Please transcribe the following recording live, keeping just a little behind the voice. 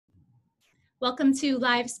Welcome to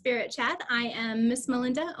Live Spirit Chat. I am Miss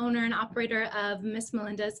Melinda, owner and operator of Miss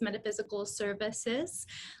Melinda's Metaphysical Services.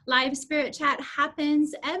 Live Spirit Chat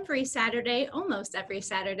happens every Saturday, almost every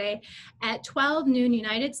Saturday, at 12 noon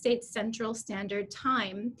United States Central Standard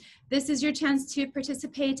Time. This is your chance to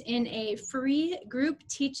participate in a free group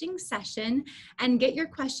teaching session and get your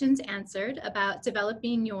questions answered about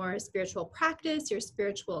developing your spiritual practice, your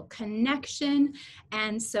spiritual connection,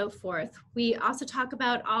 and so forth. We also talk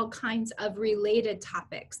about all kinds of related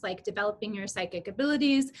topics like developing your psychic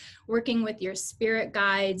abilities, working with your spirit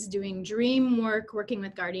guides, doing dream work, working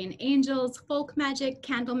with guardian angels, folk magic,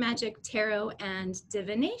 candle magic, tarot, and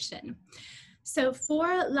divination. So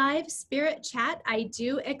for Live Spirit Chat, I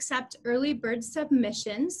do accept early bird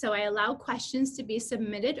submissions. So I allow questions to be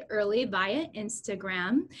submitted early via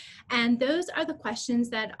Instagram. And those are the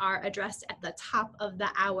questions that are addressed at the top of the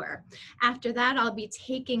hour. After that, I'll be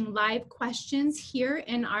taking live questions here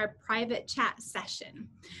in our private chat session.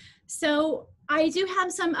 So I do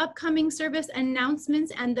have some upcoming service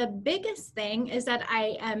announcements. And the biggest thing is that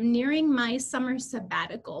I am nearing my summer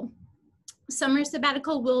sabbatical. Summer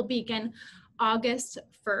sabbatical will begin August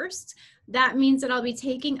 1st. That means that I'll be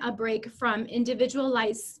taking a break from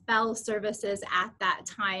individualized spell services at that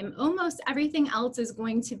time. Almost everything else is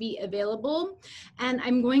going to be available, and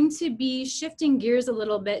I'm going to be shifting gears a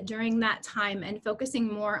little bit during that time and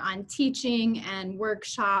focusing more on teaching and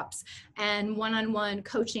workshops and one-on-one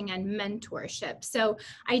coaching and mentorship. So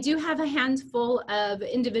I do have a handful of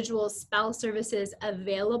individual spell services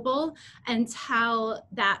available until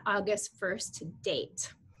that August 1st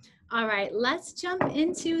date. All right, let's jump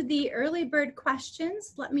into the early bird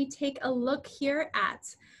questions. Let me take a look here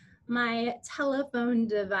at my telephone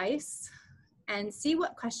device and see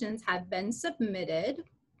what questions have been submitted.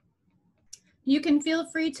 You can feel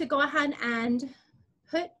free to go ahead and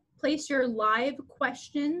place your live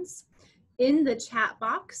questions in the chat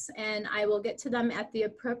box, and I will get to them at the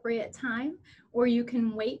appropriate time, or you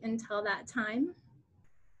can wait until that time.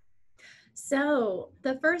 So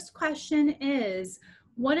the first question is,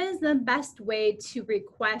 what is the best way to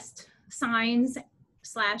request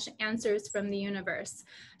signs/answers from the universe?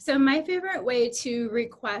 So my favorite way to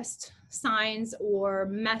request signs or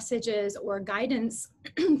messages or guidance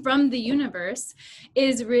from the universe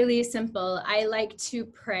is really simple. I like to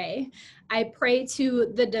pray. I pray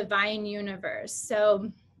to the divine universe.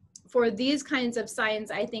 So for these kinds of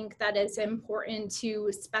signs, I think that it's important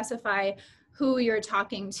to specify who you're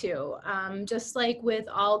talking to. Just like with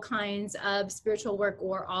all kinds of spiritual work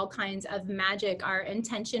or all kinds of magic, our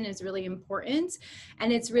intention is really important,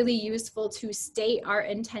 and it's really useful to state our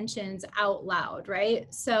intentions out loud,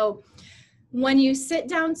 right? So when you sit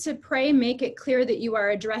down to pray, make it clear that you are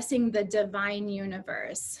addressing the divine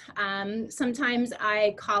universe. Sometimes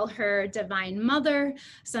I call her Divine Mother.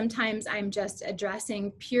 Sometimes I'm just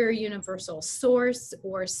addressing pure universal source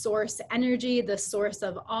or source energy, the source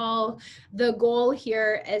of all. The goal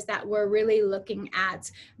here is that we're really looking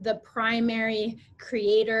at the primary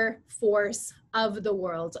creator force of the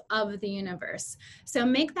world, of the universe. So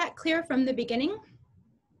make that clear from the beginning.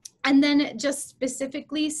 And then just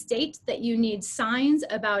specifically state that you need signs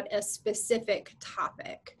about a specific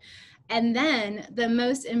topic. And then the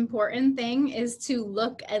most important thing is to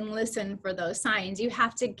look and listen for those signs. You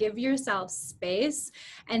have to give yourself space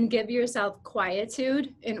and give yourself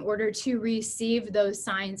quietude in order to receive those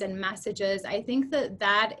signs and messages. I think that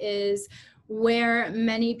that is where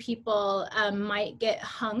many people might get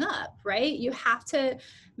hung up, right? You have to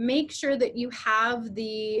make sure that you have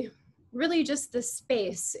really just the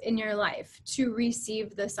space in your life to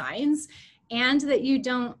receive the signs, and that you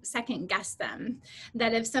don't second guess them.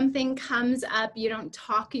 That if something comes up, you don't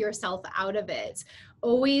talk yourself out of it.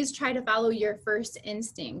 Always try to follow your first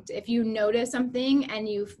instinct. If you notice something and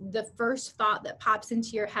the first thought that pops into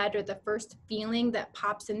your head or the first feeling that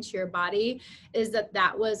pops into your body is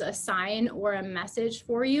that was a sign or a message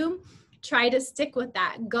for you, try to stick with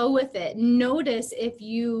that. Go with it. Notice if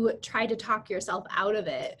you try to talk yourself out of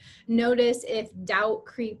it. Notice if doubt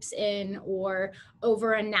creeps in, or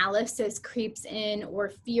overanalysis creeps in,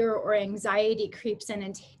 or fear or anxiety creeps in,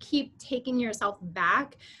 and keep taking yourself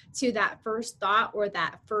back to that first thought or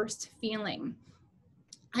that first feeling.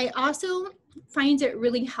 I also find it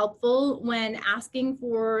really helpful when asking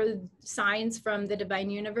for signs from the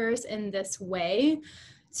divine universe in this way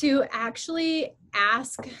to actually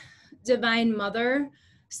ask Divine Mother,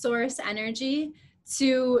 source energy,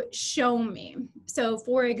 to show me. So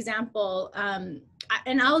for example,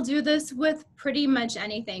 and I'll do this with pretty much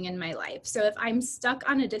anything in my life. So if I'm stuck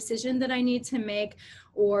on a decision that I need to make,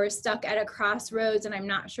 or stuck at a crossroads and I'm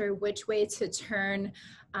not sure which way to turn,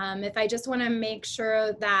 if I just want to make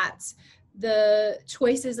sure that the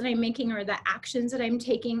choices that I'm making or the actions that I'm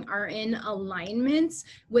taking are in alignment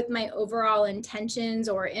with my overall intentions,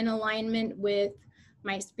 or in alignment with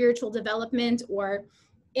my spiritual development, or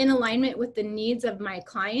in alignment with the needs of my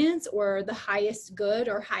clients, or the highest good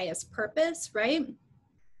or highest purpose, right?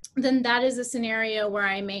 Then that is a scenario where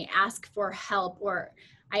I may ask for help, or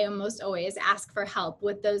I almost always ask for help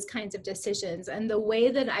with those kinds of decisions. And the way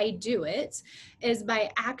that I do it is by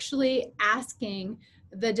actually asking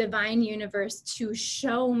the divine universe to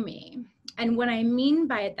show me. And what I mean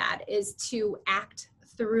by that is to act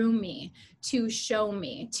through me, to show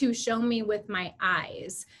me with my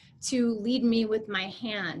eyes, to lead me with my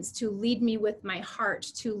hands, to lead me with my heart,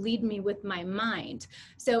 to lead me with my mind.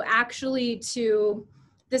 So actually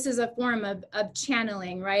this is a form of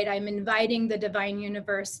channeling, right? I'm inviting the divine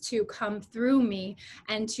universe to come through me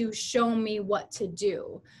and to show me what to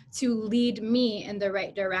do, to lead me in the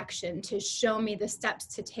right direction, to show me the steps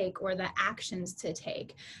to take or the actions to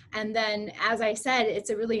take. And then, as I said, it's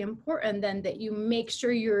really important then that you make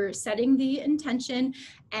sure you're setting the intention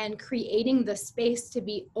and creating the space to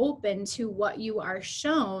be open to what you are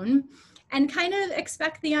shown, and kind of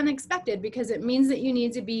expect the unexpected, because it means that you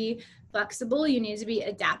need to be flexible, you need to be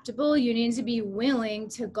adaptable, you need to be willing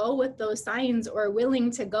to go with those signs, or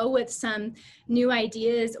willing to go with some new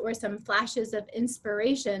ideas or some flashes of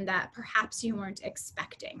inspiration that perhaps you weren't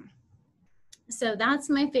expecting. So that's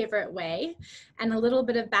my favorite way, and a little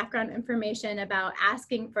bit of background information about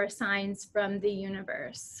asking for signs from the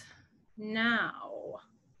universe. Now,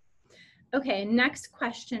 okay, next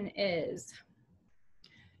question is,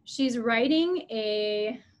 she's writing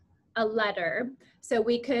a letter. So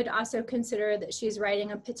we could also consider that she's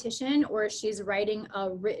writing a petition, or she's writing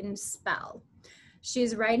a written spell.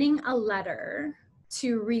 She's writing a letter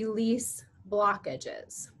to release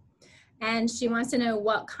blockages. And she wants to know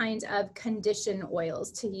what kinds of condition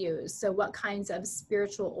oils to use. So what kinds of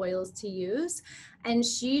spiritual oils to use. And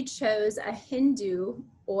she chose a Hindu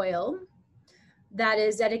oil that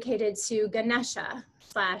is dedicated to Ganesha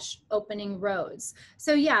 / opening roads.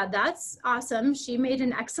 So yeah, that's awesome. She made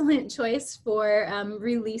an excellent choice for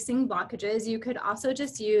releasing blockages. You could also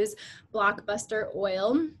just use blockbuster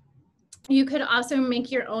oil. You could also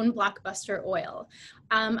make your own blockbuster oil.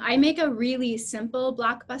 I make a really simple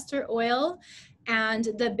blockbuster oil, and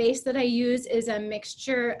the base that I use is a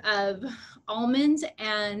mixture of almond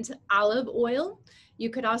and olive oil. You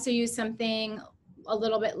could also use something a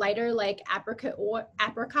little bit lighter, like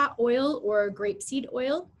apricot oil or grapeseed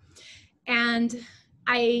oil. And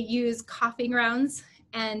I use coffee grounds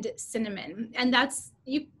and cinnamon. And that's,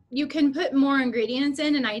 you can put more ingredients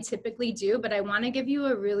in, and I typically do, but I want to give you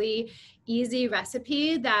a really easy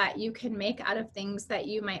recipe that you can make out of things that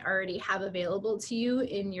you might already have available to you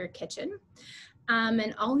in your kitchen.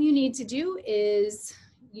 And all you need to do is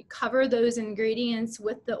you cover those ingredients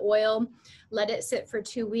with the oil, let it sit for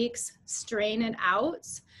 2 weeks, strain it out,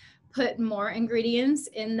 put more ingredients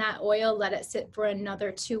in that oil, let it sit for another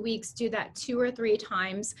 2 weeks. Do that 2 or 3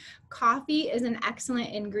 times. Coffee is an excellent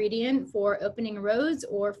ingredient for opening roads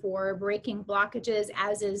or for breaking blockages,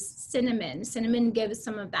 as is cinnamon. Cinnamon gives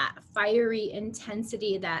some of that fiery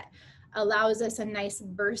intensity that allows us a nice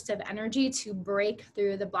burst of energy to break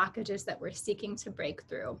through the blockages that we're seeking to break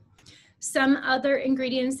through. Some other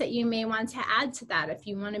ingredients that you may want to add to that, if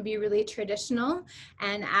you want to be really traditional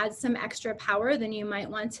and add some extra power, then you might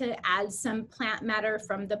want to add some plant matter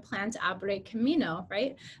from the plant Abre Camino,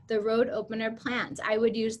 right? The road opener plant. I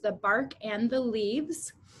would use the bark and the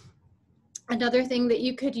leaves. Another thing that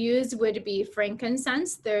you could use would be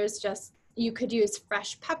frankincense. You could use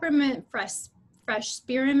fresh peppermint, fresh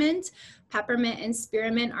spearmint. Peppermint and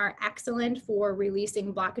spearmint are excellent for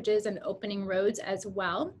releasing blockages and opening roads as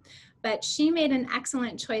well. But she made an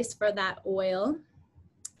excellent choice for that oil.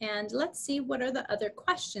 And let's see, what are the other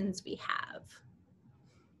questions we have?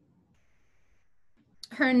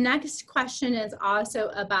 Her next question is also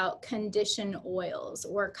about condition oils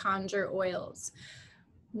or conjure oils.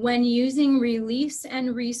 When using release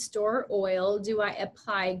and restore oil, do I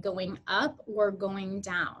apply going up or going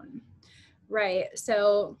down? Right,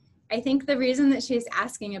 so I think the reason that she's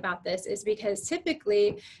asking about this is because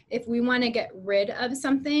typically if we want to get rid of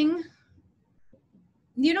something,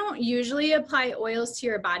 you don't usually apply oils to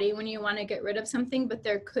your body when you want to get rid of something, but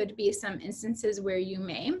there could be some instances where you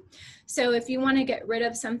may. So if you want to get rid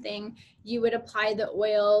of something, you would apply the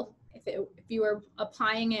oil. If you were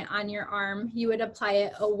applying it on your arm, you would apply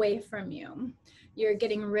it away from you. You're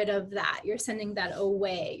getting rid of that. You're sending that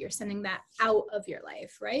away. You're sending that out of your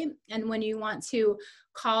life, right? And when you want to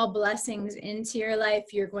call blessings into your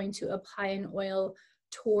life, you're going to apply an oil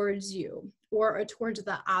towards you or towards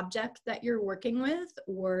the object that you're working with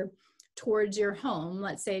or towards your home,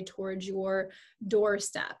 let's say towards your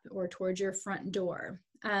doorstep or towards your front door.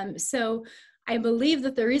 So I believe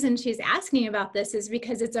that the reason she's asking about this is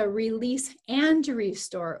because it's a release and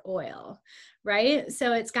restore oil, right?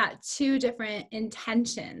 So it's got two different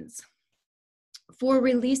intentions. For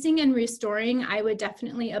releasing and restoring, I would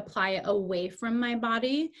definitely apply it away from my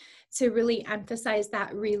body to really emphasize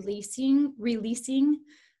that releasing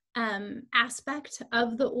aspect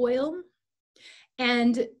of the oil.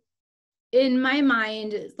 And in my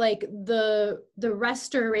mind, like the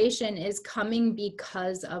restoration is coming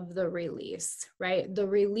because of the release, right? The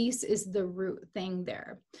release is the root thing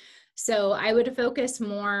there. So I would focus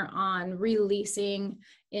more on releasing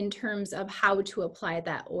in terms of how to apply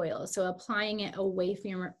that oil. So applying it away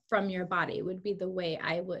from your body would be the way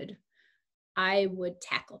I would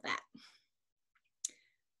tackle that.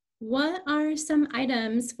 What are some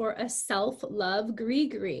items for a self-love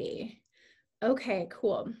gree-gree? Okay,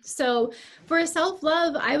 cool. So for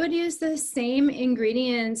self-love, I would use the same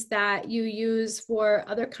ingredients that you use for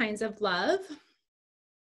other kinds of love.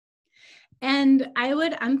 And I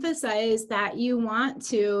would emphasize that you want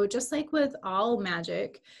to, just like with all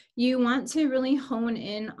magic, you want to really hone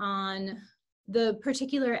in on the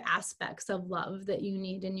particular aspects of love that you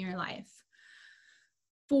need in your life.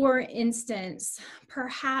 For instance,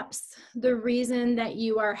 perhaps the reason that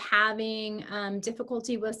you are having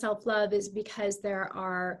difficulty with self-love is because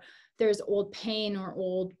there's old pain or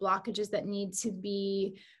old blockages that need to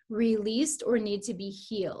be released or need to be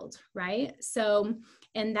healed, right? So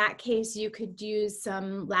in that case, you could use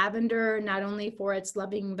some lavender, not only for its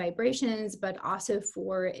loving vibrations, but also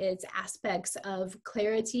for its aspects of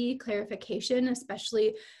clarity, clarification,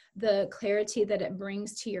 especially the clarity that it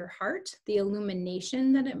brings to your heart, the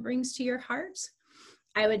illumination that it brings to your heart.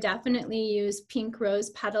 I would definitely use pink rose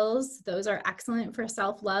petals. Those are excellent for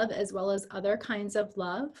self-love as well as other kinds of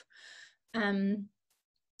love.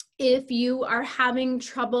 If you are having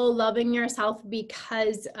trouble loving yourself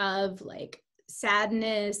because of like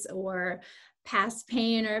sadness or past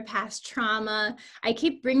pain or past trauma, I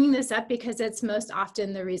keep bringing this up because it's most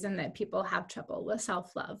often the reason that people have trouble with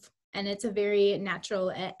self-love. And it's a very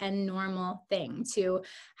natural and normal thing to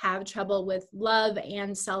have trouble with love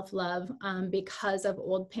and self-love because of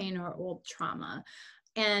old pain or old trauma.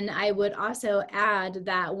 And I would also add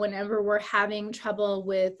that whenever we're having trouble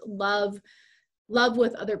with love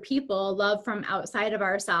with other people, love from outside of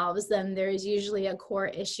ourselves, then there's usually a core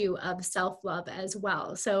issue of self-love as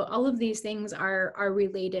well. So all of these things are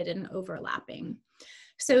related and overlapping.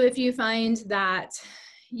 So if you find that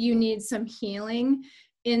you need some healing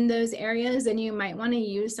in those areas, and you might want to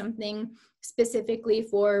use something specifically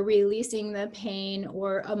for releasing the pain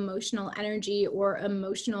or emotional energy or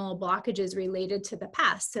emotional blockages related to the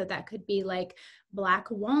past. So that could be like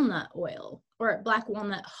black walnut oil or black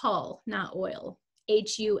walnut hull, not oil,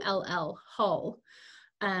 Hull, hull.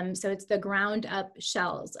 So it's the ground up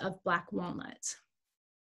shells of black walnut.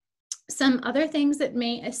 Some other things that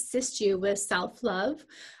may assist you with self-love,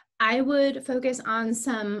 I would focus on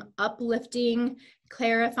some uplifting,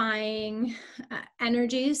 clarifying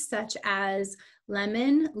energies such as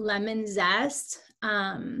lemon zest,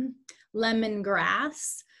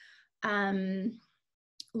 lemongrass,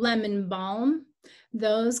 lemon balm,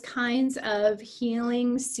 those kinds of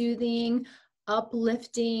healing, soothing,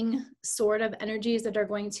 uplifting sort of energies that are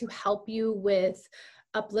going to help you with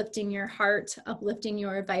uplifting your heart, uplifting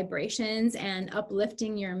your vibrations, and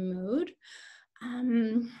uplifting your mood.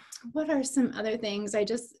 What are some other things?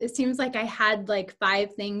 It seems like I had like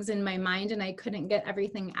 5 things in my mind and I couldn't get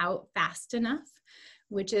everything out fast enough,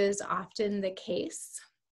 which is often the case.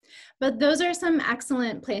 But those are some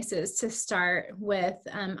excellent places to start with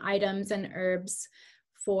items and herbs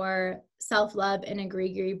for self-love in a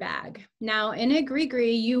gree-gree bag. Now in a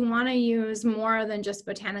gree-gree, you want to use more than just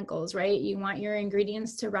botanicals, right? You want your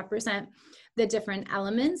ingredients to represent the different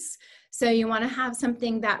elements. So you want to have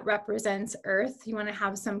something that represents earth. You want to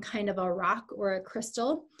have some kind of a rock or a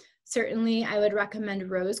crystal. Certainly I would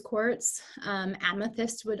recommend rose quartz.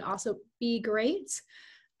 Amethyst would also be great.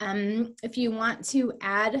 If you want to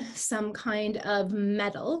add some kind of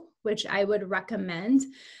metal, which I would recommend,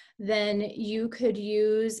 then you could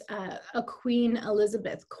use a Queen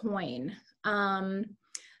Elizabeth coin.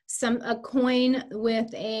 A coin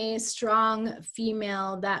with a strong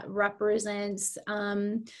female that represents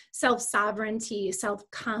self-sovereignty,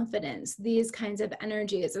 self-confidence, these kinds of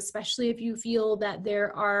energies, especially if you feel that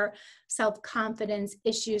there are self-confidence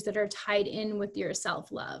issues that are tied in with your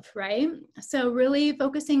self-love, right? So really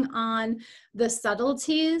focusing on the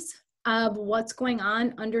subtleties of what's going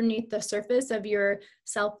on underneath the surface of your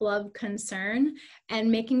self-love concern,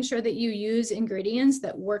 and making sure that you use ingredients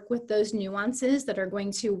that work with those nuances that are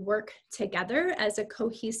going to work together as a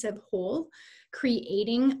cohesive whole,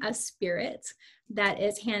 creating a spirit that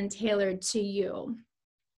is hand-tailored to you.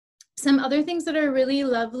 Some other things that are really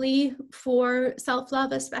lovely for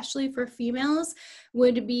self-love, especially for females,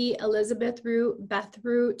 would be Elizabeth root, Beth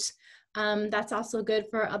root. That's also good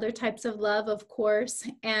for other types of love, of course,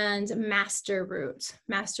 and master root.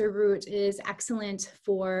 Master root is excellent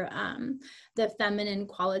for the feminine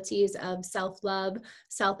qualities of self-love,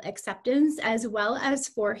 self-acceptance, as well as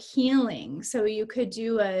for healing. So you could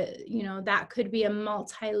do that could be a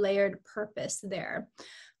multi-layered purpose there.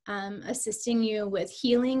 Assisting you with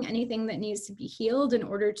healing anything that needs to be healed in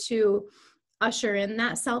order to usher in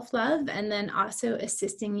that self-love, and then also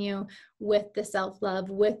assisting you with the self-love,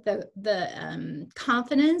 with the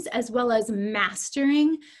confidence, as well as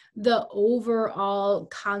mastering the overall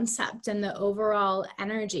concept and the overall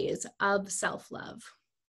energies of self-love.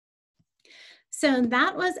 So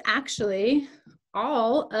that was actually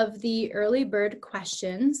all of the early bird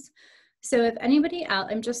questions. So if anybody else,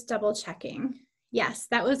 I'm just double checking. Yes,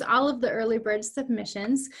 that was all of the early bird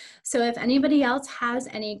submissions. So if anybody else has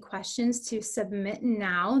any questions to submit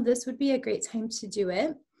now, this would be a great time to do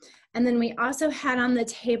it. And then we also had on the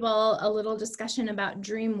table a little discussion about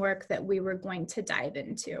dream work that we were going to dive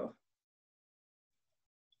into.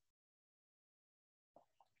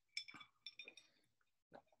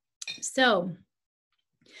 So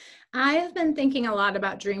I have been thinking a lot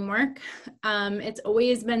about dream work. It's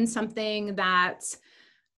always been something that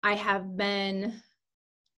I have been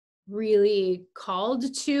really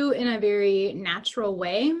called to in a very natural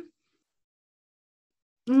way.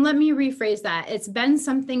 Let me rephrase that. It's been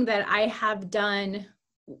something that I have done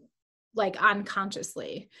like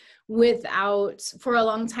unconsciously, for a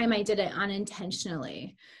long time I did it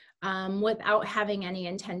unintentionally, without having any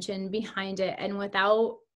intention behind it, and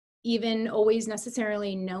without even always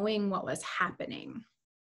necessarily knowing what was happening.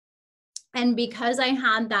 And because I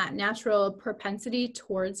had that natural propensity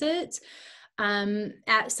towards it,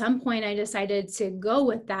 at some point I decided to go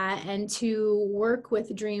with that and to work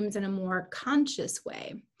with dreams in a more conscious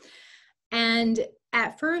way. And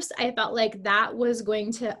at first I felt like that was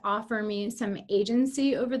going to offer me some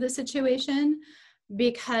agency over the situation,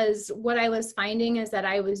 because what I was finding is that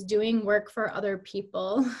I was doing work for other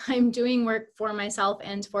people. I'm doing work for myself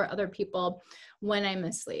and for other people when I'm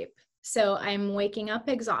asleep. So I'm waking up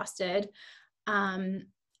exhausted.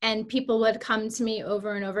 And people would come to me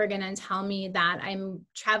over and over again and tell me that I'm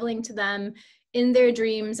traveling to them in their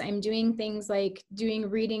dreams. I'm doing things like doing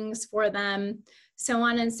readings for them, so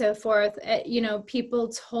on and so forth. People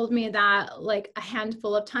told me that like a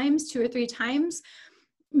handful of times, 2 or 3 times,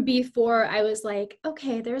 before I was like,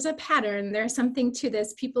 okay, there's a pattern. There's something to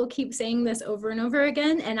this. People keep saying this over and over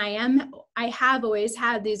again. And I have always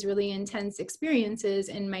had these really intense experiences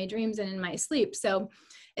in my dreams and in my sleep. So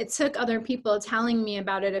it took other people telling me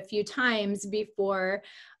about it a few times before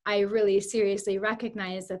I really seriously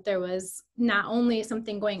recognized that there was not only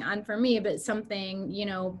something going on for me, but something,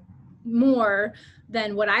 more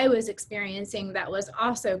than what I was experiencing that was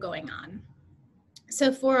also going on.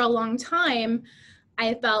 So for a long time,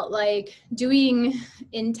 I felt like doing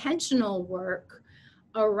intentional work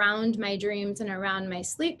around my dreams and around my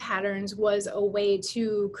sleep patterns was a way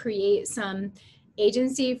to create some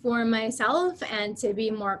agency for myself and to be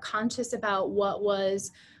more conscious about what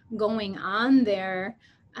was going on there.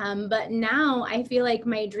 But now I feel like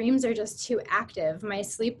my dreams are just too active. My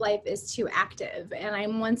sleep life is too active. And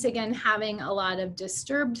I'm once again having a lot of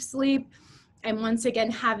disturbed sleep. I'm once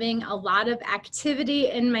again having a lot of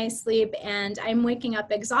activity in my sleep, and I'm waking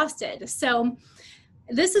up exhausted. So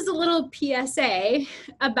this is a little PSA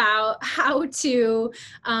about how to,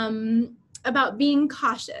 about being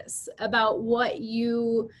cautious about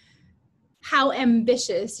how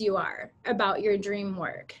ambitious you are about your dream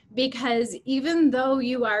work. Because even though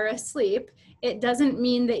you are asleep, it doesn't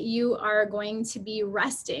mean that you are going to be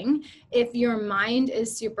resting if your mind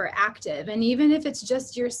is super active. And even if it's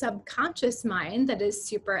just your subconscious mind that is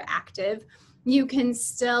super active, you can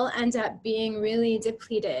still end up being really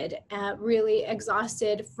depleted, really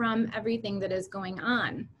exhausted from everything that is going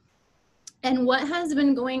on. And what has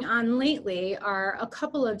been going on lately are a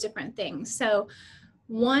couple of different things. So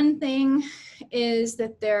one thing is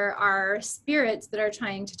that there are spirits that are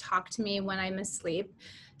trying to talk to me when I'm asleep.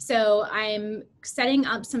 So I'm setting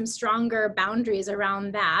up some stronger boundaries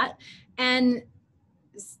around that. And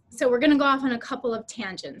so we're going to go off on a couple of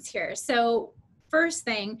tangents here. So first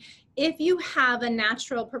thing, if you have a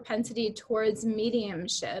natural propensity towards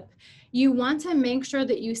mediumship, you want to make sure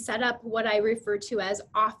that you set up what I refer to as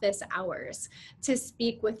office hours to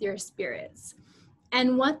speak with your spirits.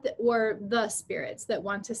 And or the spirits that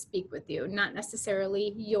want to speak with you, not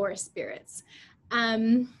necessarily your spirits.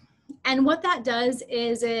 And what that does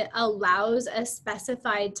is it allows a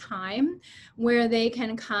specified time where they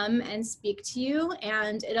can come and speak to you,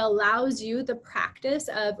 and it allows you the practice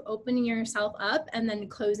of opening yourself up and then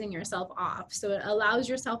closing yourself off. So it allows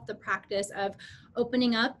yourself the practice of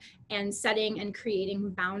opening up and setting and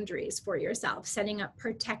creating boundaries for yourself, setting up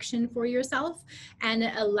protection for yourself, and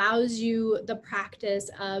it allows you the practice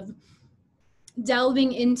of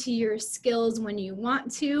delving into your skills when you want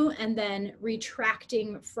to, and then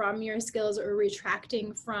retracting from your skills or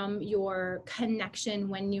retracting from your connection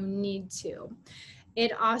when you need to.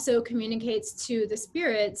 It also communicates to the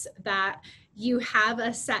spirits that you have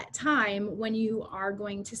a set time when you are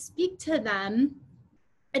going to speak to them.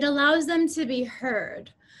 It allows them to be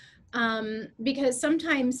heard, because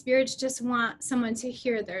sometimes spirits just want someone to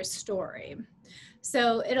hear their story.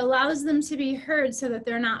 So it allows them to be heard so that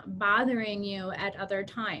they're not bothering you at other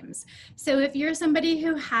times. So if you're somebody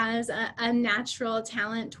who has a natural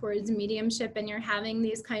talent towards mediumship and you're having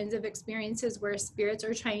these kinds of experiences where spirits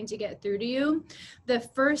are trying to get through to you, the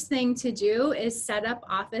first thing to do is set up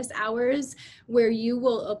office hours where you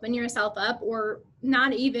will open yourself up, or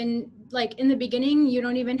not even, like in the beginning, you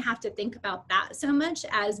don't even have to think about that so much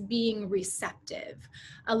as being receptive,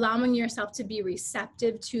 allowing yourself to be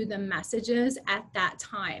receptive to the messages at that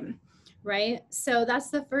time, right? So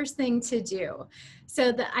that's the first thing to do.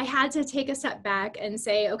 So that I had to take a step back and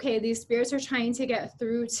say, okay, these spirits are trying to get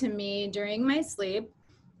through to me during my sleep.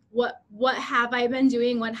 What have I been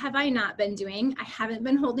doing? What have I not been doing? I haven't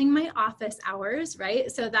been holding my office hours,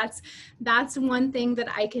 right? So that's one thing that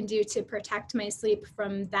I can do to protect my sleep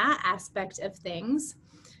from that aspect of things.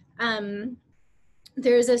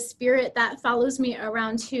 There's a spirit that follows me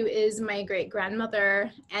around who is my great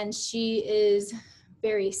grandmother, and she is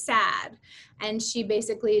very sad, and she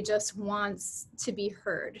basically just wants to be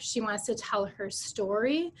heard. She wants to tell her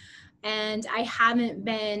story, and I haven't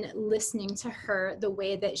been listening to her the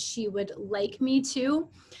way that she would like me to.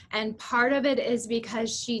 And part of it is because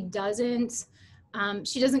she doesn't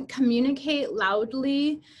communicate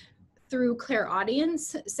loudly through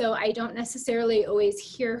clairaudience. So I don't necessarily always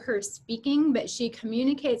hear her speaking, but she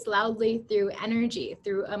communicates loudly through energy,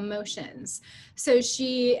 through emotions. So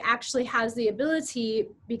she actually has the ability,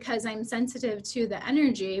 because I'm sensitive to the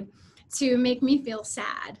energy, to make me feel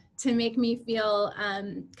sad, to make me feel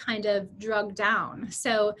kind of drugged down.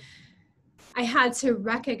 So I had to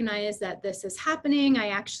recognize that this is happening. I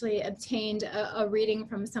actually obtained a reading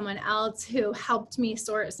from someone else who helped me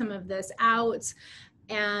sort some of this out.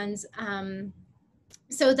 And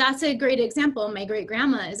so that's a great example. My great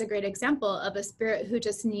grandma is a great example of a spirit who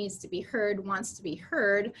just needs to be heard, wants to be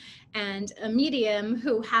heard, and a medium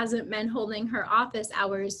who hasn't been holding her office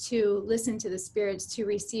hours to listen to the spirits, to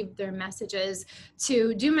receive their messages,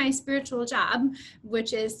 to do my spiritual job,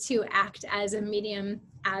 which is to act as a medium,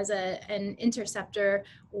 as an interceptor,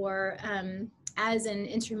 or as an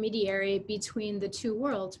intermediary between the two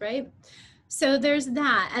worlds, right? So there's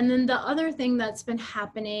that. And then the other thing that's been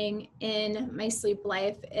happening in my sleep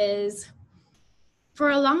life is, for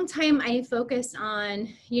a long time, I focused on,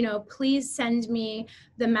 please send me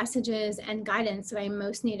the messages and guidance that I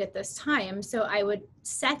most need at this time. So I would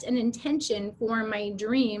set an intention for my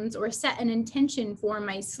dreams, or set an intention for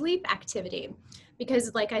my sleep activity.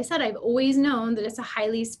 Because like I said, I've always known that it's a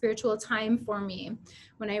highly spiritual time for me.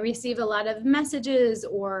 When I receive a lot of messages,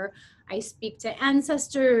 or I speak to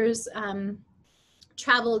ancestors,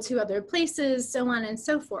 travel to other places, so on and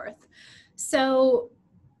so forth. So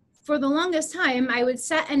for the longest time, I would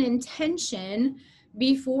set an intention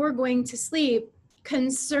before going to sleep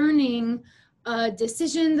concerning a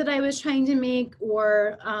decision that I was trying to make,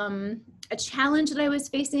 or a challenge that I was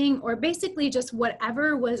facing, or basically just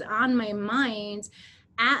whatever was on my mind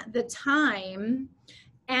at the time.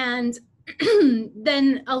 And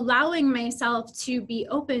then allowing myself to be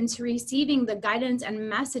open to receiving the guidance and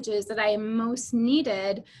messages that I most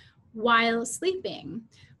needed while sleeping.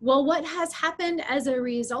 Well, what has happened as a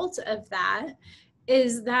result of that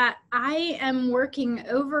is that I am working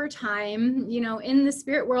overtime, in the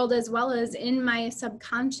spirit world as well as in my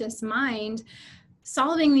subconscious mind,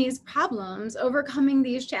 solving these problems, overcoming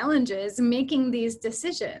these challenges, making these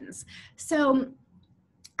decisions. So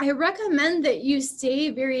I recommend that you stay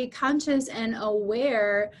very conscious and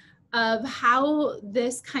aware of how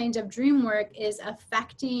this kind of dream work is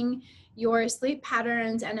affecting your sleep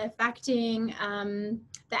patterns, and affecting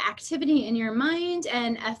the activity in your mind,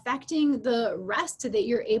 and affecting the rest that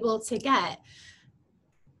you're able to get.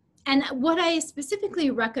 And what I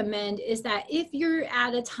specifically recommend is that if you're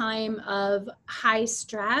at a time of high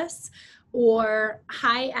stress or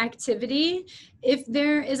high activity, if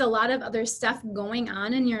there is a lot of other stuff going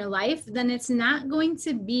on in your life, then it's not going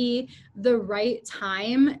to be the right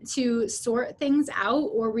time to sort things out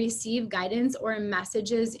or receive guidance or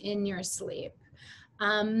messages in your sleep.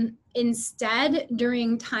 Instead,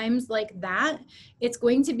 during times like that, it's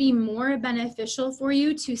going to be more beneficial for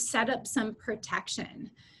you to set up some protection,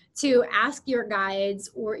 to ask your guides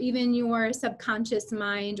or even your subconscious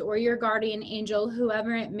mind or your guardian angel,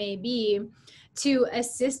 whoever it may be, to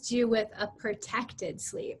assist you with a protected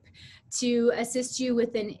sleep, to assist you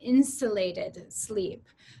with an insulated sleep,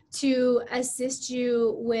 to assist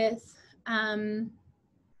you with, I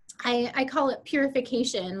call it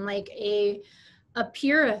purification, like a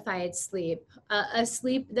purified sleep, a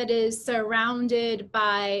sleep that is surrounded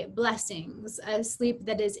by blessings, a sleep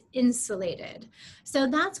that is insulated. So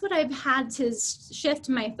that's what I've had to shift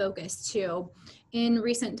my focus to in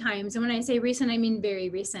recent times. And when I say recent, I mean very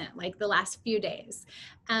recent, like the last few days.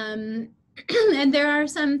 And there are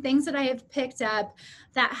some things that I have picked up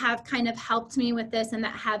that have kind of helped me with this and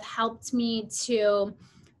that have helped me to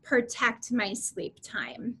protect my sleep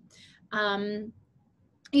time.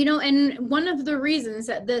 You know, and one of the reasons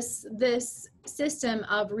that this system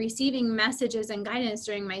of receiving messages and guidance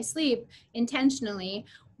during my sleep intentionally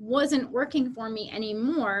wasn't working for me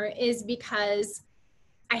anymore is because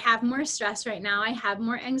I have more stress right now. I have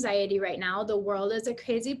more anxiety right now. The world is a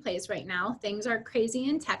crazy place right now. Things are crazy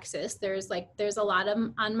in Texas. There's a lot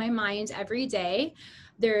on my mind every day.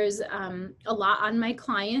 There's a lot on my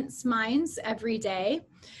clients' minds every day.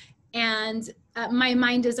 And my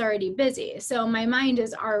mind is already busy. So my mind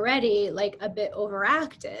is already like a bit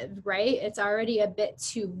overactive, right? It's already a bit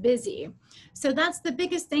too busy. So that's the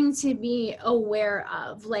biggest thing to be aware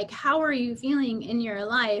of. Like, how are you feeling in your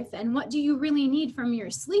life? And what do you really need from your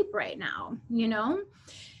sleep right now? You know?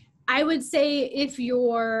 I would say if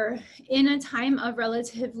you're in a time of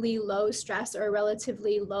relatively low stress or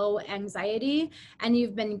relatively low anxiety and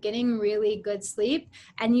you've been getting really good sleep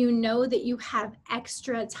and you know that you have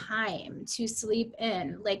extra time to sleep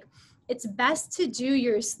in, like it's best to do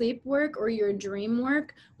your sleep work or your dream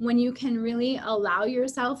work when you can really allow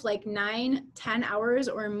yourself like 9-10 hours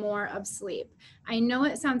or more of sleep. I know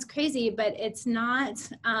it sounds crazy, but it's not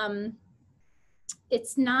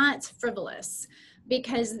frivolous,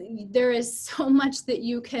 because there is so much that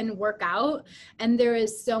you can work out and there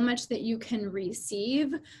is so much that you can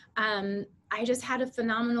receive. I just had a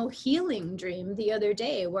phenomenal healing dream the other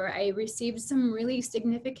day where I received some really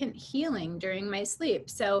significant healing during my sleep.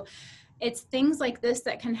 So it's things like this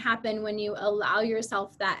that can happen when you allow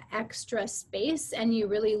yourself that extra space and you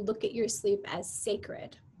really look at your sleep as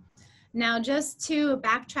sacred. Now, just to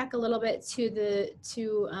backtrack a little bit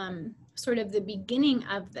to sort of the beginning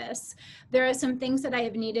of this, there are some things that I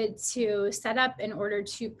have needed to set up in order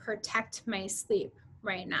to protect my sleep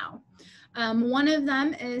right now. One of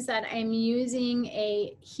them is that I'm using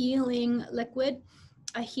a healing liquid,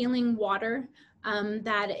 a healing water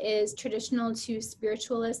that is traditional to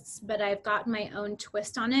spiritualists, but I've got my own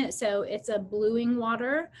twist on it. So it's a bluing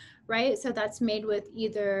water, right? So that's made with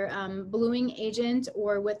either bluing agent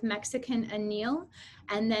or with Mexican anil.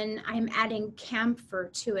 And then I'm adding camphor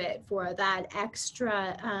to it for that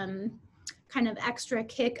extra kind of extra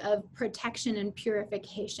kick of protection and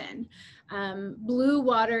purification. Blue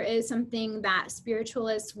water is something that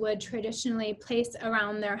spiritualists would traditionally place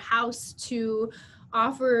around their house to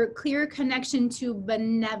offer clear connection to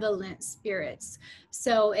benevolent spirits.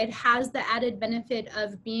 So it has the added benefit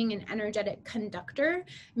of being an energetic conductor,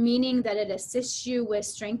 meaning that it assists you with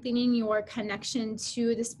strengthening your connection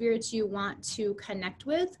to the spirits you want to connect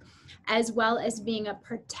with, as well as being a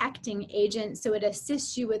protecting agent. So it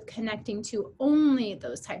assists you with connecting to only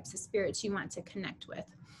those types of spirits you want to connect with.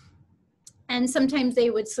 And sometimes they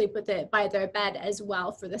would sleep with it by their bed as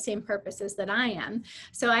well for the same purposes that I am.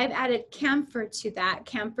 So I've added camphor to that.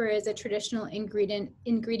 Camphor is a traditional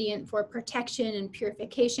ingredient for protection and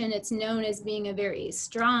purification. It's known as being a very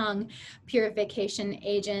strong purification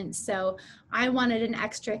agent. So I wanted an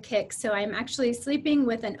extra kick. So I'm actually sleeping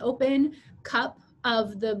with an open cup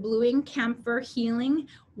of the bluing camphor healing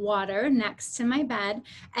water next to my bed,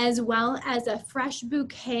 as well as a fresh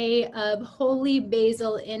bouquet of holy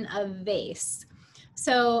basil in a vase.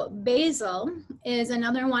 So basil is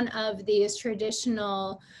another one of these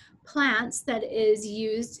traditional plants that is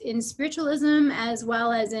used in spiritualism as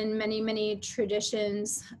well as in many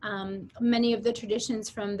traditions, many of the traditions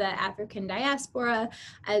from the African diaspora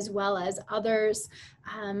as well as others.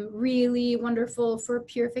 Really wonderful for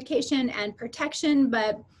purification and protection,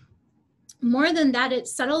 but more than that,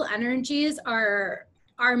 its subtle energies are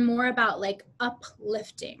more about like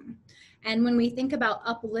uplifting. And when we think about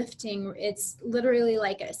uplifting, it's literally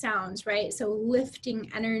like it sounds, right? So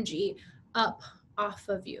lifting energy up off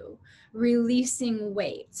of you, releasing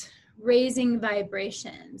weight, raising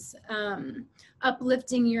vibrations,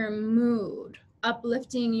 uplifting your mood,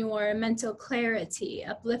 uplifting your mental clarity,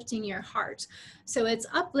 uplifting your heart. So it's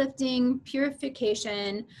uplifting,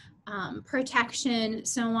 purification, protection,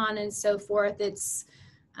 so on and so forth. It's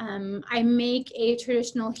I make a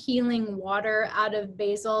traditional healing water out of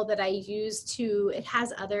basil that I use to, it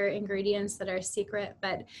has other ingredients that are secret,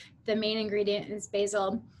 but the main ingredient is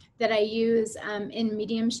basil, that I use in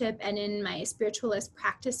mediumship and in my spiritualist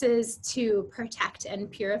practices to protect and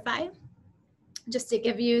purify. Just to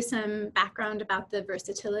give you some background about the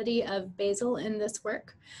versatility of basil in this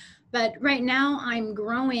work. But right now I'm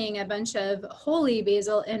growing a bunch of holy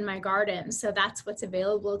basil in my garden. So that's what's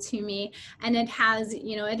available to me. And it has,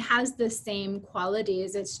 you know, it has the same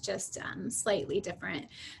qualities. It's just slightly different.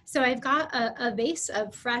 So I've got a vase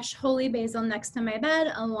of fresh holy basil next to my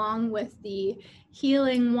bed, along with the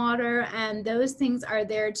healing water. And those things are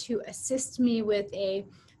there to assist me with a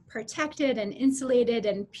protected and insulated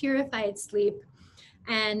and purified sleep.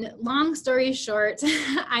 And long story short,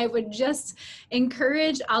 I would just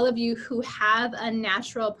encourage all of you who have a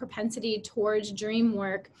natural propensity towards dream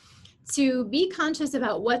work to be conscious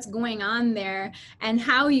about what's going on there and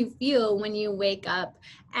how you feel when you wake up,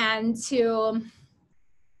 and to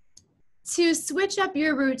switch up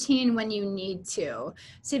your routine when you need to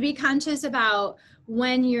be conscious about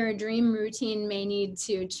when your dream routine may need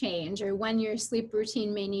to change, or when your sleep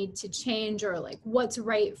routine may need to change, or like what's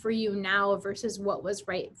right for you now versus what was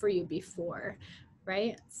right for you before,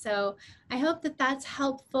 right? So I hope that that's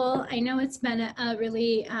helpful. I know it's been a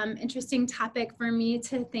really interesting topic for me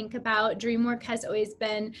to think about. Dream work has always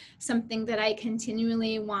been something that I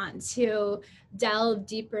continually want to delve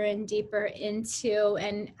deeper and deeper into,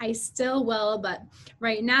 and I still will, but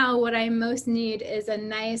right now what I most need is a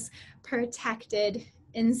nice, protected,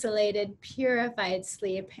 insulated, purified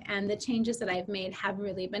sleep, and the changes that I've made have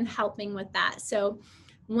really been helping with that. So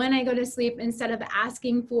when I go to sleep, instead of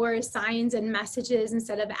asking for signs and messages,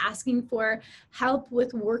 instead of asking for help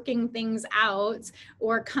with working things out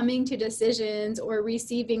or coming to decisions or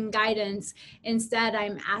receiving guidance, instead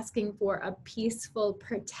I'm asking for a peaceful,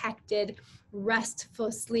 protected,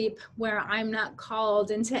 restful sleep where I'm not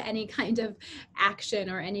called into any kind of action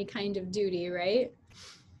or any kind of duty, right?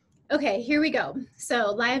 Okay, here we go.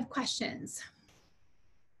 So live questions.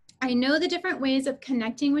 I know the different ways of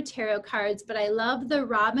connecting with tarot cards, but I love the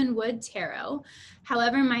Robin Wood tarot.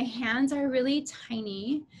 However, my hands are really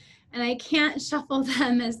tiny and I can't shuffle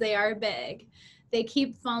them as they are big. They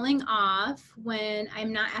keep falling off when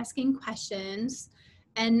I'm not asking questions,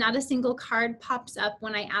 and not a single card pops up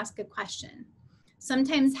when I ask a question.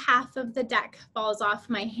 Sometimes half of the deck falls off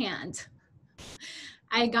my hand.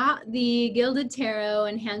 I got the Gilded Tarot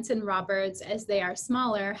and Hanson Roberts as they are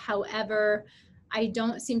smaller. However, I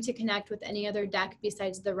don't seem to connect with any other deck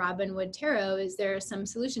besides the Robin Wood Tarot. Is there some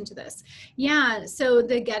solution to this? Yeah, so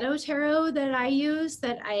the Ghetto Tarot that I use,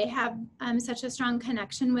 that I have such a strong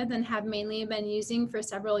connection with and have mainly been using for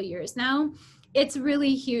several years now, it's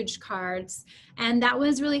really huge cards. And that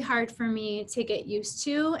was really hard for me to get used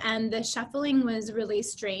to. And the shuffling was really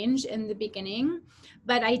strange in the beginning,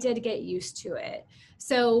 but I did get used to it.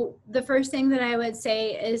 So the first thing that I would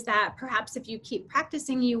say is that perhaps if you keep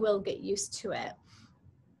practicing, you will get used to it.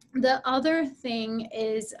 The other thing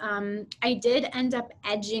is I did end up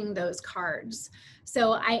edging those cards.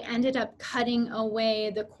 So I ended up cutting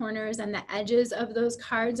away the corners and the edges of those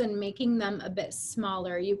cards and making them a bit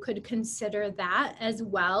smaller. You could consider that as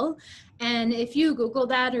well. And if you Google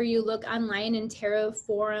that, or you look online in tarot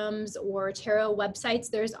forums or tarot websites,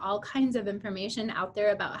 there's all kinds of information out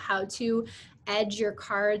there about how to edge your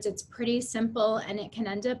cards. It's pretty simple and it can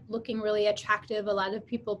end up looking really attractive. A lot of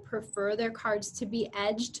people prefer their cards to be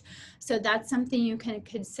edged. So that's something you can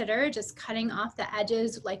consider, just cutting off the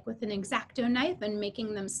edges like with an X-Acto knife and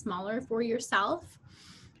making them smaller for yourself.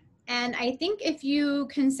 And I think if you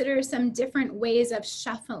consider some different ways of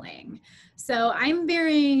shuffling, so I'm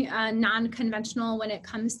very non-conventional when it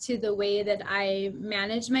comes to the way that I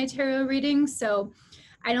manage my tarot readings. So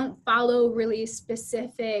I don't follow really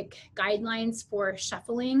specific guidelines for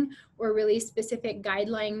shuffling or really specific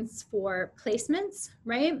guidelines for placements,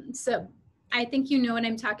 right? So I think you know what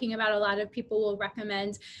I'm talking about. A lot of people will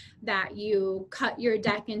recommend that you cut your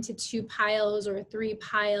deck into 2 piles or 3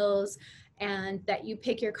 piles and that you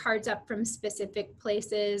pick your cards up from specific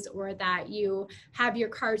places, or that you have your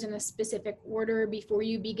cards in a specific order before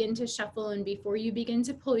you begin to shuffle and before you begin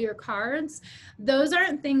to pull your cards. Those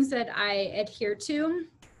aren't things that I adhere to.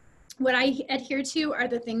 What I adhere to are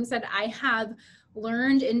the things that I have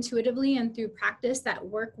learned intuitively and through practice that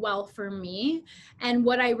work well for me. And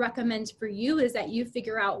what I recommend for you is that you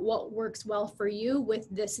figure out what works well for you with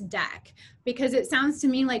this deck, because it sounds to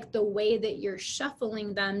me like the way that you're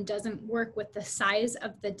shuffling them doesn't work with the size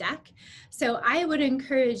of the deck. So I would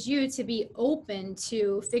encourage you to be open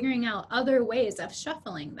to figuring out other ways of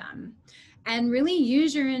shuffling them. And really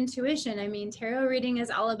use your intuition. I mean, tarot reading is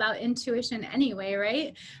all about intuition anyway,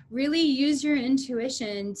 right? Really use your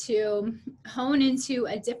intuition to hone into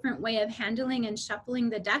a different way of handling and shuffling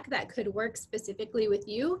the deck that could work specifically with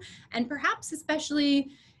you, and perhaps especially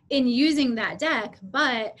in using that deck.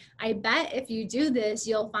 But I bet if you do this,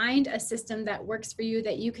 you'll find a system that works for you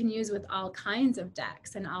that you can use with all kinds of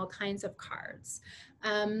decks and all kinds of cards.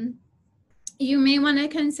 You may want to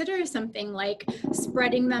consider something like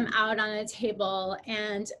spreading them out on a table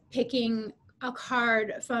and picking a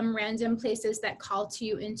card from random places that call to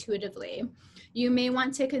you intuitively. You may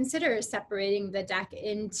want to consider separating the deck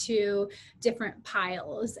into different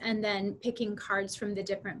piles and then picking cards from the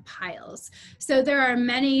different piles. So there are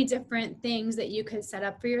many different things that you could set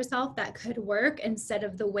up for yourself that could work instead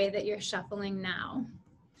of the way that you're shuffling now.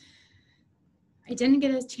 I didn't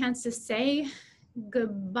get a chance to say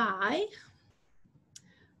goodbye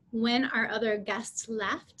when our other guests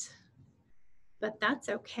left, but that's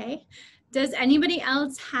okay. Does anybody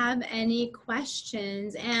else have any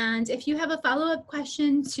questions? And if you have a follow-up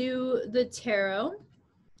question to the tarot,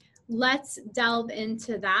 let's delve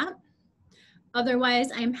into that. Otherwise,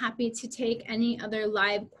 I'm happy to take any other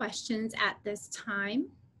live questions at this time.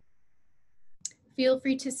 Feel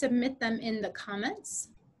free to submit them in the comments.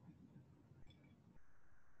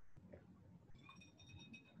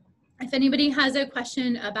 If anybody has a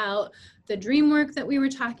question about the dream work that we were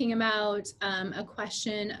talking about, a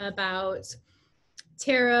question about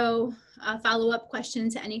tarot, a follow-up question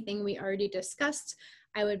to anything we already discussed,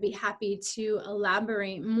 I would be happy to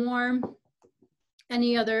elaborate more.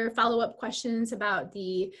 Any other follow-up questions about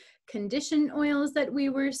the condition oils that we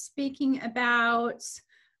were speaking about,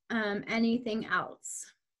 anything else?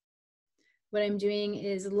 What I'm doing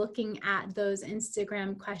is looking at those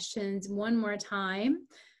Instagram questions one more time,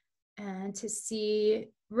 and to see,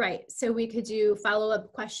 right, so we could do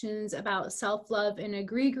follow-up questions about self-love and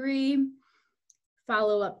egregore,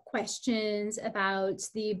 follow-up questions about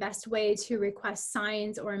the best way to request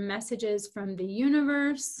signs or messages from the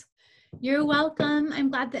universe. You're welcome. I'm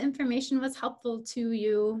glad the information was helpful to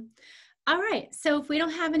you. All right, so if we don't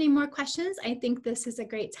have any more questions, I think this is a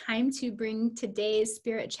great time to bring today's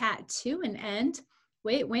Spirit Chat to an end.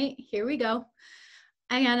 Wait, here we go.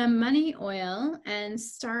 I got a money oil and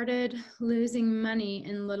started losing money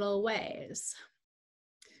in little ways.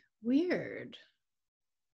 Weird.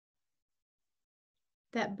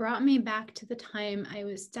 That brought me back to the time I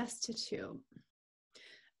was destitute.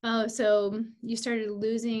 Oh, so you started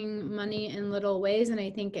losing money in little ways, and I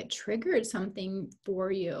think it triggered something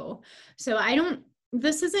for you. So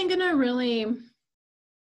this isn't gonna really,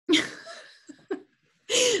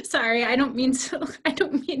 sorry, I don't mean to,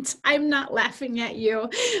 I'm not laughing at you,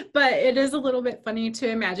 but it is a little bit funny to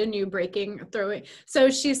imagine you throwing. So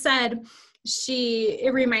she said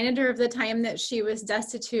it reminded her of the time that she was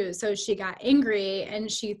destitute. So she got angry and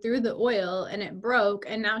she threw the oil and it broke.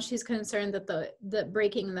 And now she's concerned that the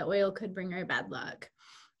breaking the oil could bring her bad luck.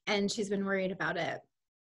 And she's been worried about it.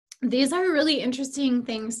 These are really interesting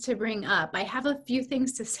things to bring up. I have a few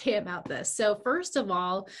things to say about this. So first of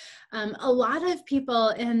all, a lot of people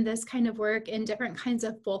in this kind of work in different kinds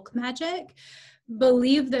of folk magic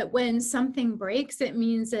believe that when something breaks, it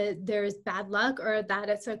means that there's bad luck or that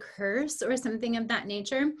it's a curse or something of that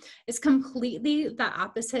nature. It's completely the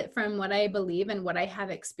opposite from what I believe and what I have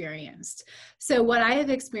experienced. So what I have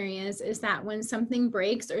experienced is that when something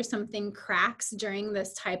breaks or something cracks during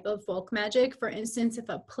this type of folk magic, for instance, if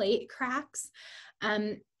a plate cracks,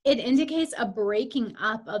 it indicates a breaking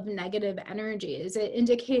up of negative energies. It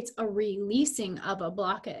indicates a releasing of a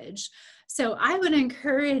blockage. So I would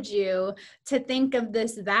encourage you to think of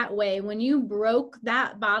this that way. When you broke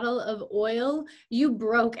that bottle of oil, you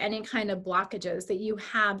broke any kind of blockages that you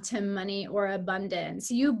have to money or abundance.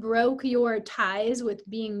 You broke your ties with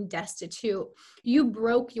being destitute. You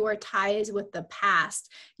broke your ties with the past.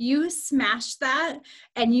 You smashed that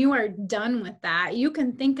and you are done with that. You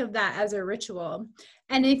can think of that as a ritual.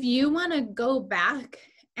 And if you want to go back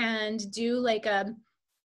and do like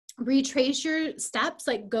retrace your steps,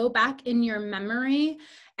 like go back in your memory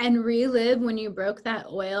and relive when you broke that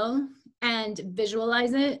oil, and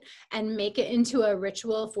visualize it and make it into a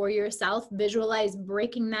ritual for yourself. Visualize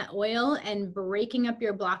breaking that oil and breaking up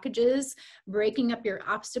your blockages, breaking up your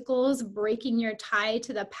obstacles, breaking your tie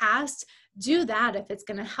to the past. Do that if it's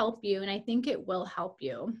going to help you, and I think it will help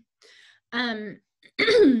you.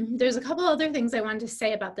 There's a couple other things I wanted to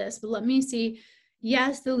say about this, but let me see.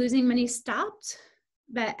 Yes, the losing money stopped,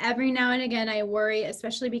 but every now and again I worry,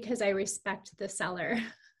 especially because I respect the seller.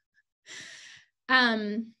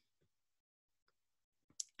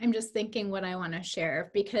 I'm just thinking what I want to share,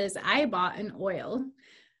 because I bought an oil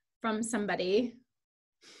from somebody.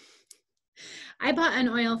 I bought an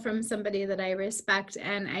oil from somebody that I respect,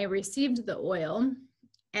 and I received the oil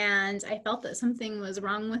and I felt that something was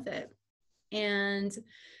wrong with it. And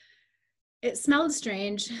it smelled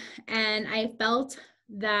strange, and I felt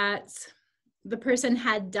that the person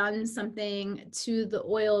had done something to the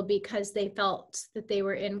oil because they felt that they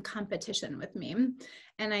were in competition with me,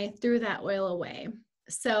 and I threw that oil away.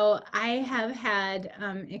 So I have had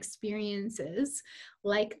experiences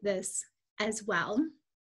like this as well,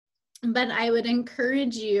 but I would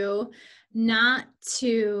encourage you not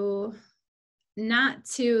to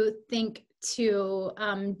think too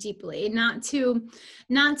deeply, not to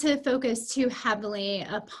focus too heavily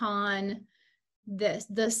upon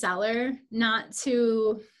the seller, not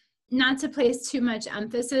to place too much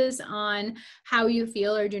emphasis on how you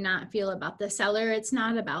feel or do not feel about the seller. It's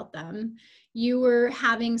not about them. You were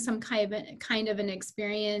having some kind of an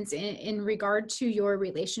experience in regard to your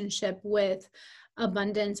relationship with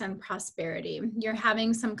abundance and prosperity. You're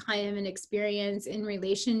having some kind of an experience in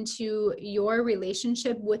relation to your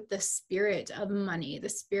relationship with the spirit of money, the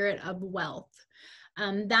spirit of wealth.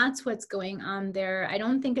 That's what's going on there. I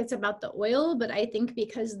don't think it's about the oil, but I think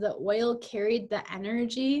because the oil carried the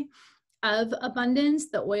energy of abundance,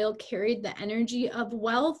 the oil carried the energy of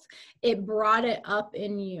wealth, it brought it up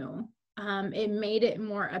in you. It made it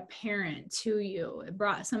more apparent to you. It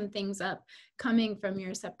brought some things up coming from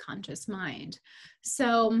your subconscious mind.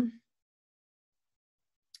 So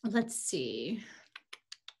let's see.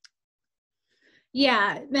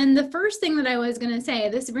 Yeah, then the first thing that I was going to say,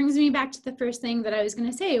 this brings me back to the first thing that I was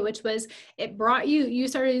going to say, which was it brought you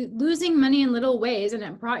started losing money in little ways, and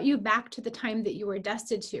it brought you back to the time that you were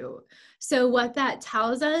destined to. So what that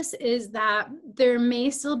tells us is that there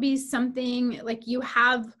may still be something like you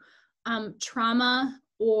have trauma,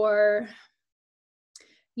 or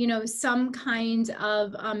some kind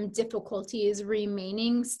of difficulties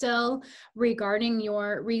remaining still regarding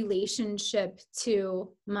your relationship to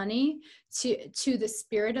money, to the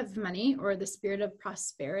spirit of money, or the spirit of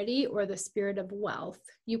prosperity, or the spirit of wealth.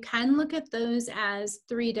 You can look at those as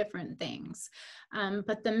three different things.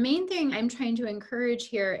 But the main thing I'm trying to encourage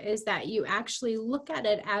here is that you actually look at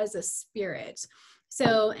it as a spirit.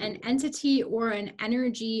 So an entity or an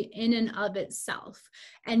energy in and of itself,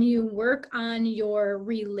 and you work on your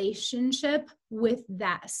relationship with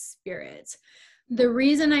that spirit. The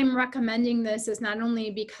reason I'm recommending this is not only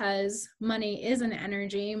because money is an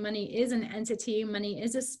energy, money is an entity, money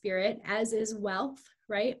is a spirit, as is wealth,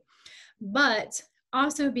 right? But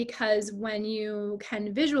also because when you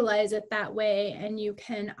can visualize it that way and you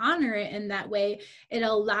can honor it in that way, it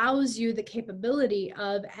allows you the capability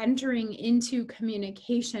of entering into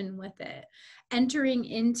communication with it, entering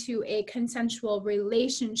into a consensual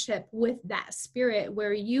relationship with that spirit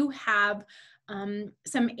where you have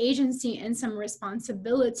some agency and some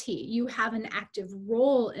responsibility. You have an active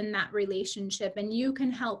role in that relationship, and you can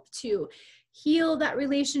help to heal that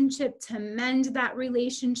relationship, to mend that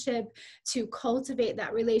relationship, to cultivate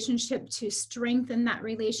that relationship, to strengthen that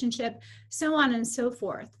relationship, so on and so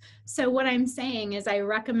forth. So what I'm saying is I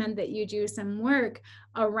recommend that you do some work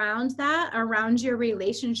around that, around your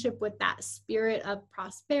relationship with that spirit of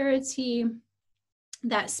prosperity,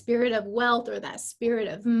 that spirit of wealth, or that spirit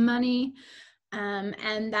of money.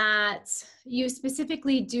 And that you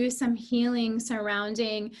specifically do some healing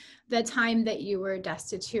surrounding the time that you were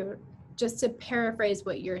destitute, just to paraphrase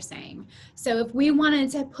what you're saying. So if we wanted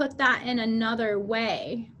to put that in another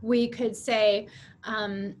way, we could say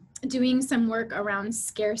doing some work around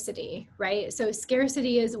scarcity, right? So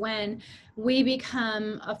scarcity is when we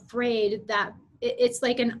become afraid that it's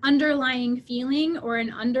like an underlying feeling or an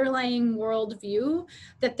underlying worldview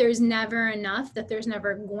that there's never enough, that there's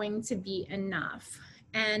never going to be enough.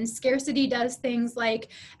 And scarcity does things like,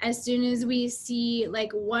 as soon as we see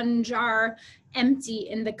like one jar empty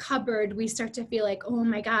in the cupboard, we start to feel like, oh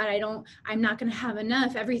my God, I'm not going to have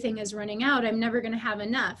enough. Everything is running out. I'm never going to have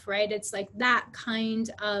enough, right? It's like that kind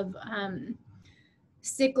of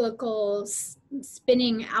cyclical,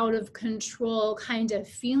 spinning out of control kind of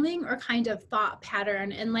feeling or kind of thought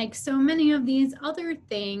pattern. And like so many of these other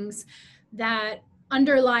things that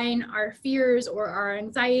underline our fears or our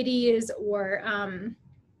anxieties or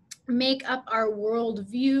make up our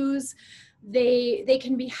worldviews, they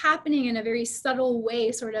can be happening in a very subtle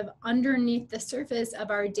way, sort of underneath the surface of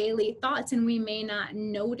our daily thoughts, and we may not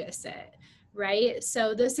notice it, right?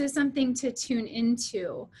 So this is something to tune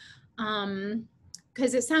into.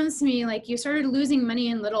 Because it sounds to me like you started losing money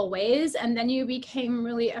in little ways, and then you became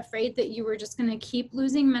really afraid that you were just going to keep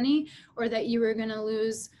losing money, or that you were going to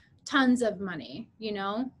lose tons of money, you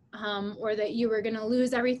know, or that you were going to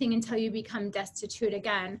lose everything until you become destitute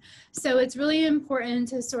again. So it's really important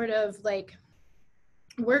to sort of like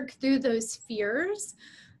work through those fears,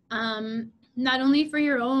 not only for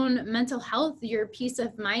your own mental health, your peace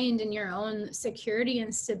of mind, and your own security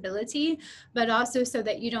and stability, but also so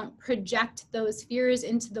that you don't project those fears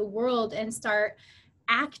into the world and start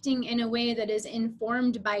acting in a way that is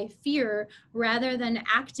informed by fear, rather than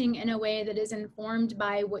acting in a way that is informed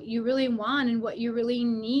by what you really want and what you really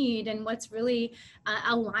need and what's really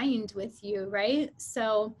aligned with you, right?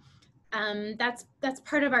 So that's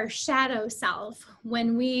part of our shadow self,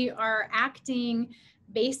 when we are acting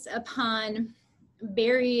based upon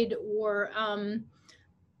buried or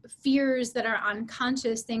fears that are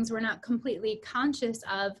unconscious, things we're not completely conscious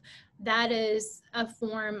of. That is a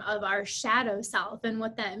form of our shadow self. And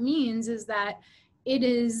what that means is that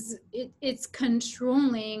it's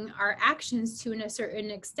controlling our actions to a certain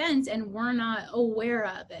extent, and we're not aware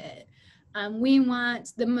of it. We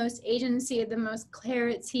want the most agency, the most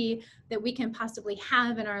clarity that we can possibly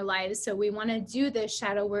have in our lives. So we want to do this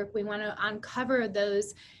shadow work. We want to uncover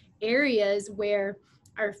those areas where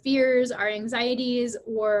our fears, our anxieties,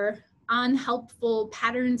 or unhelpful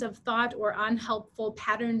patterns of thought or unhelpful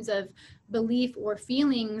patterns of belief or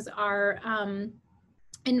feelings are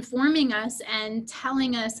informing us and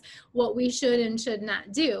telling us what we should and should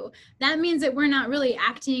not do. That means that we're not really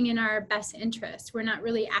acting in our best interest. We're not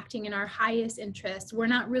really acting in our highest interest. We're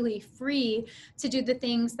not really free to do the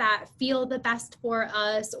things that feel the best for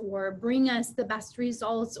us, or bring us the best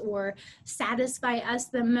results, or satisfy us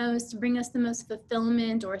the most, bring us the most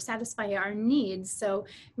fulfillment, or satisfy our needs. So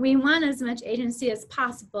we want as much agency as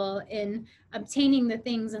possible in obtaining the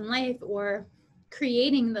things in life, or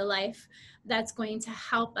creating the life that's going to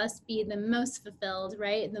help us be the most fulfilled,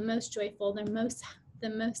 right? The most joyful, the most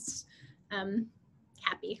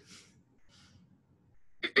happy.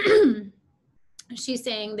 She's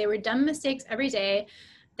saying they were dumb mistakes every day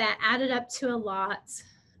that added up to a lot.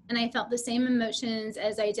 And I felt the same emotions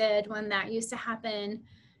as I did when that used to happen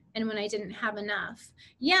and when I didn't have enough.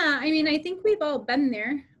 Yeah, I mean, I think we've all been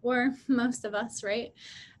there, or most of us, right?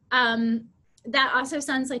 That also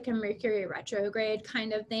sounds like a Mercury retrograde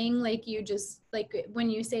kind of thing. Like you just, like when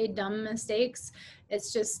you say dumb mistakes,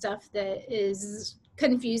 it's just stuff that is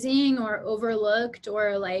confusing or overlooked,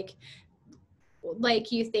 or like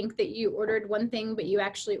you think that you ordered one thing, but you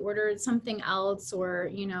actually ordered something else, or,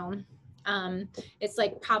 you know, it's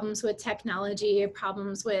like problems with technology,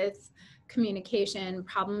 problems with communication,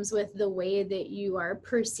 problems with the way that you are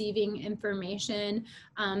perceiving information.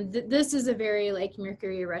 This is a very like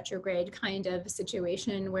Mercury retrograde kind of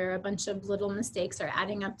situation, where a bunch of little mistakes are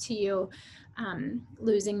adding up to you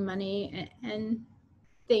losing money and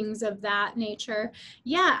things of that nature.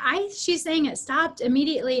 Yeah, she's saying it stopped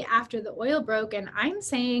immediately after the oil broke, and I'm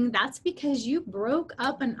saying that's because you broke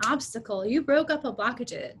up an obstacle. You broke up a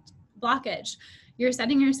blockage. You're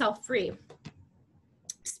setting yourself free.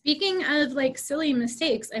 Speaking of like silly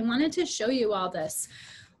mistakes, I wanted to show you all this.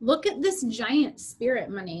 Look at this giant spirit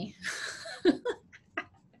money.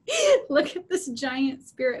 Look at this giant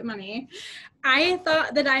spirit money. I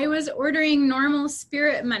thought that I was ordering normal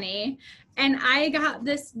spirit money, and I got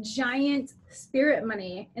this giant spirit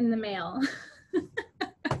money in the mail.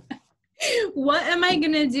 What am I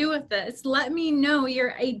going to do with this? Let me know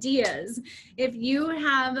your ideas. If you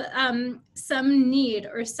have some need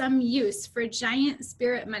or some use for giant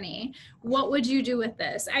spirit money, what would you do with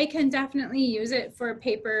this? I can definitely use it for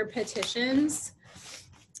paper petitions,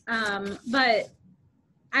 but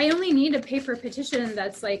I only need a paper petition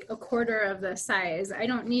that's like a quarter of the size. I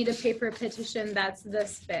don't need a paper petition that's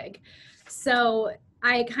this big. So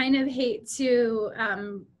I kind of hate to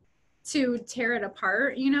tear it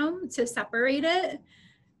apart, you know, to separate it.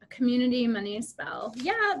 A community money spell.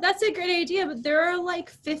 Yeah, that's a great idea, but there are like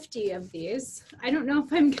 50 of these. I don't know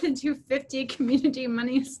if I'm going to do 50 community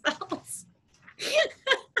money spells.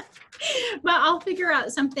 But I'll figure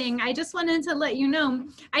out something. I just wanted to let you know.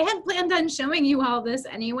 I had planned on showing you all this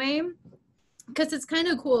anyway, because it's kind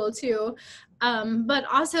of cool too. But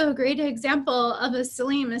also a great example of a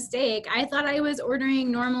silly mistake. I thought I was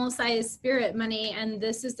ordering normal size spirit money, and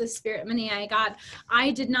this is the spirit money I got.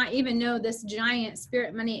 I did not even know this giant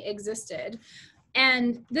spirit money existed.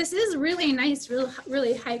 And this is really nice,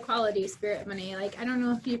 really high quality spirit money. Like, I don't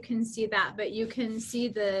know if you can see that, but you can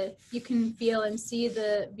see you can feel and see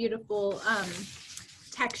the beautiful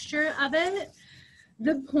texture of it.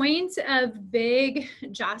 The point of big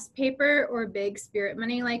joss paper or big spirit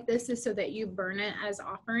money like this is so that you burn it as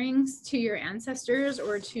offerings to your ancestors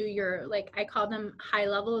or to your, like, I call them high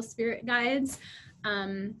level spirit guides.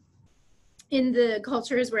 In the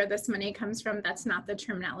cultures where this money comes from, that's not the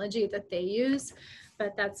terminology that they use,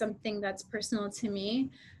 but that's something that's personal to me.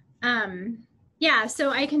 Yeah, so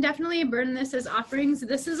I can definitely burn this as offerings.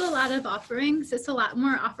 This is a lot of offerings. It's a lot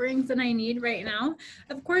more offerings than I need right now.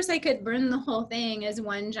 Of course, I could burn the whole thing as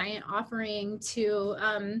one giant offering to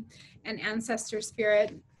an ancestor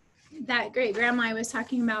spirit. That great grandma I was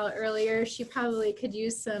talking about earlier, she probably could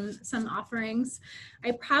use some offerings.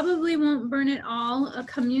 I probably won't burn it all. A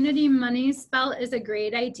community money spell is a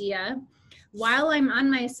great idea. While I'm on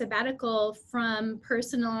my sabbatical from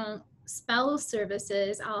personal spell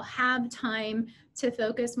services, I'll have time to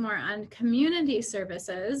focus more on community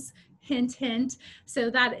services, hint, hint. So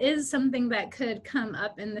that is something that could come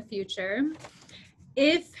up in the future.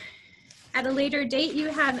 If at a later date you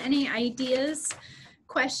have any ideas,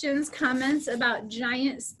 questions, comments about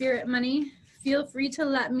giant spirit money, feel free to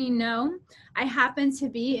let me know. I happen to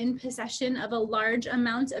be in possession of a large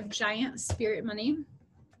amount of giant spirit money.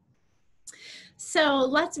 So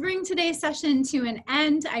let's bring today's session to an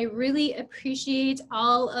end. I really appreciate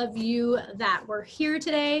all of you that were here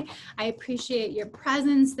today. I appreciate your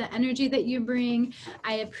presence, the energy that you bring.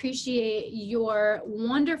 I appreciate your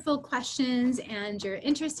wonderful questions and your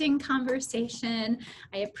interesting conversation.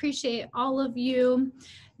 I appreciate all of you.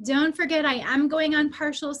 Don't forget, I am going on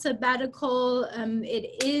partial sabbatical.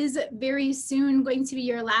 It is very soon going to be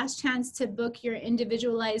your last chance to book your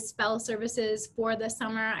individualized spell services for the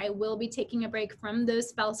summer. I will be taking a break from those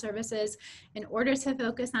spell services in order to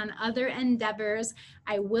focus on other endeavors.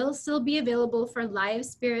 I will still be available for live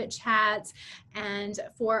spirit chats and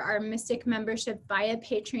for our Mystic membership via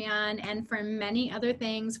Patreon and for many other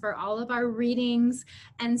things, for all of our readings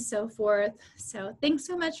and so forth. So thanks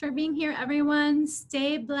so much for being here, everyone.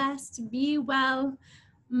 Stay blessed, be well,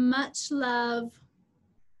 much love.